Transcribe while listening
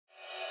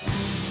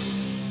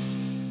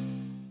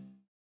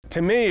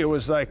to me, it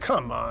was like,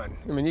 come on.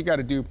 I mean, you got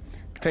to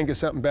think of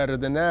something better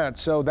than that.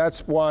 So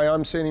that's why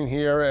I'm sitting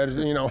here at,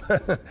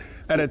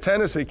 at a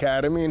tennis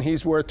academy, and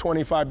he's worth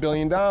 $25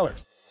 billion.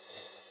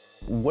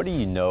 What do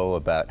you know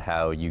about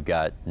how you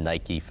got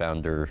Nike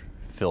founder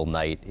Phil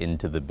Knight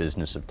into the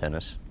business of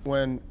tennis?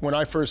 When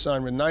I first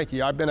signed with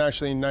Nike, I've been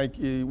actually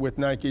with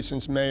Nike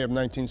since May of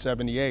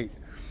 1978.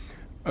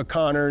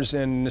 Connors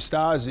and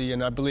Nastasi,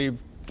 and I believe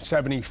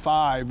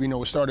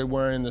 75, started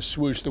wearing the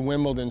swoosh, the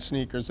Wimbledon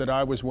sneakers that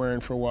I was wearing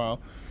for a while.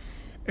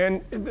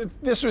 And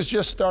this was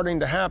just starting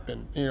to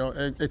happen,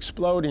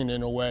 exploding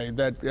in a way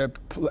that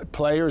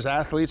players,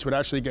 athletes would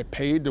actually get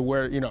paid to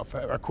wear,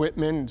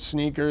 equipment,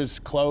 sneakers,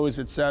 clothes,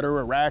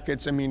 etc.,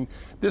 rackets. I mean,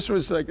 this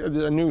was like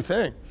a new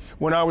thing.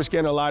 When I was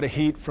getting a lot of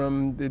heat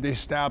from the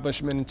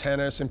establishment in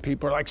tennis, and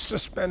people are like,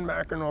 suspend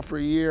McEnroe for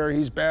a year,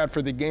 he's bad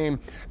for the game,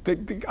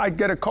 I'd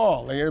get a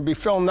call. It'd be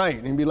Phil Knight,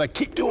 and he'd be like,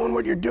 keep doing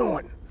what you're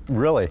doing.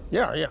 Really?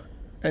 Yeah, yeah.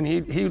 And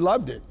he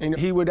loved it. And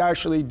he would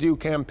actually do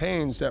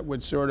campaigns that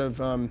would sort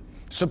of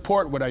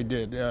support what I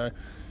did.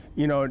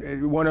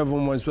 One of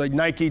them was like,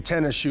 Nike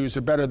tennis shoes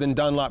are better than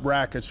Dunlop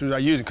rackets, which I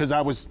used because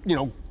I was,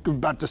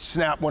 about to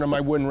snap one of my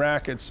wooden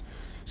rackets.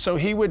 So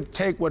he would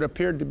take what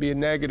appeared to be a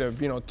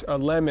negative, a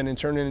lemon, and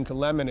turn it into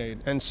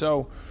lemonade. And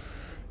so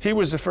he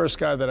was the first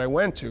guy that I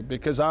went to,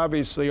 because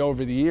obviously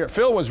over the year,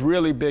 Phil was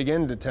really big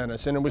into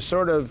tennis, and it was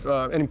sort of,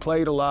 and he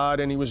played a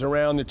lot, and he was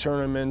around the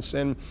tournaments,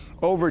 and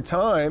over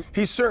time,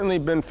 he's certainly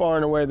been far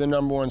and away the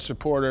 #1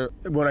 supporter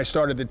when I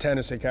started the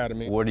tennis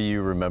academy. What do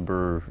you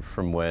remember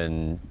from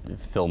when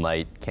Phil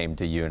Knight came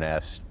to you and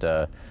asked,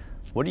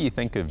 what do you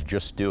think of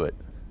Just Do It?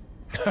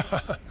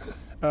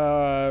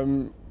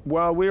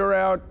 Well, we were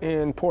out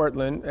in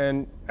Portland,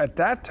 and at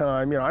that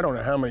time, I don't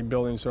know how many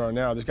buildings there are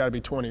now. There's got to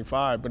be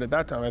 25, but at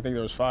that time, I think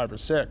there was 5 or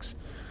 6.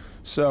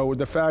 So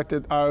the fact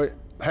that I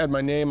had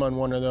my name on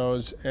one of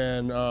those,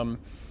 and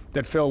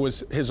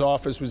that his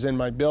office was in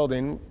my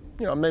building,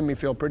 made me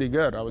feel pretty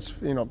good. I was,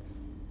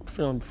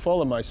 feeling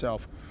full of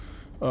myself.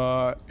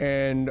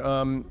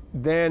 Then,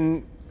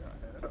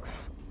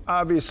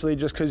 obviously,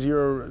 just because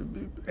you're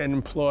an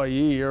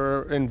employee,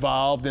 you're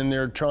involved, and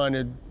they're trying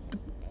to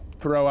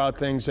throw out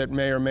things that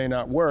may or may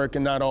not work,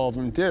 and not all of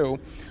them do.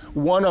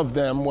 One of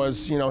them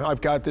was, I've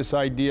got this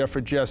idea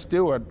for Just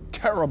Do It.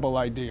 Terrible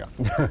idea.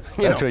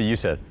 That's what you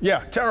said.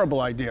 Yeah,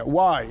 terrible idea.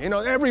 Why?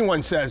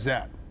 Everyone says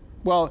that.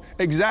 Well,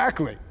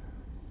 exactly.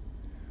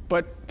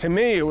 But to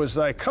me, it was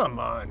like, come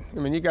on. I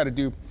mean, you got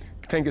to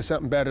think of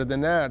something better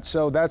than that.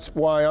 So that's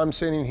why I'm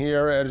sitting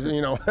here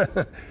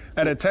at,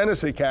 at a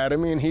tennis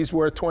academy, and he's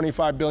worth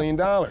 $25 billion.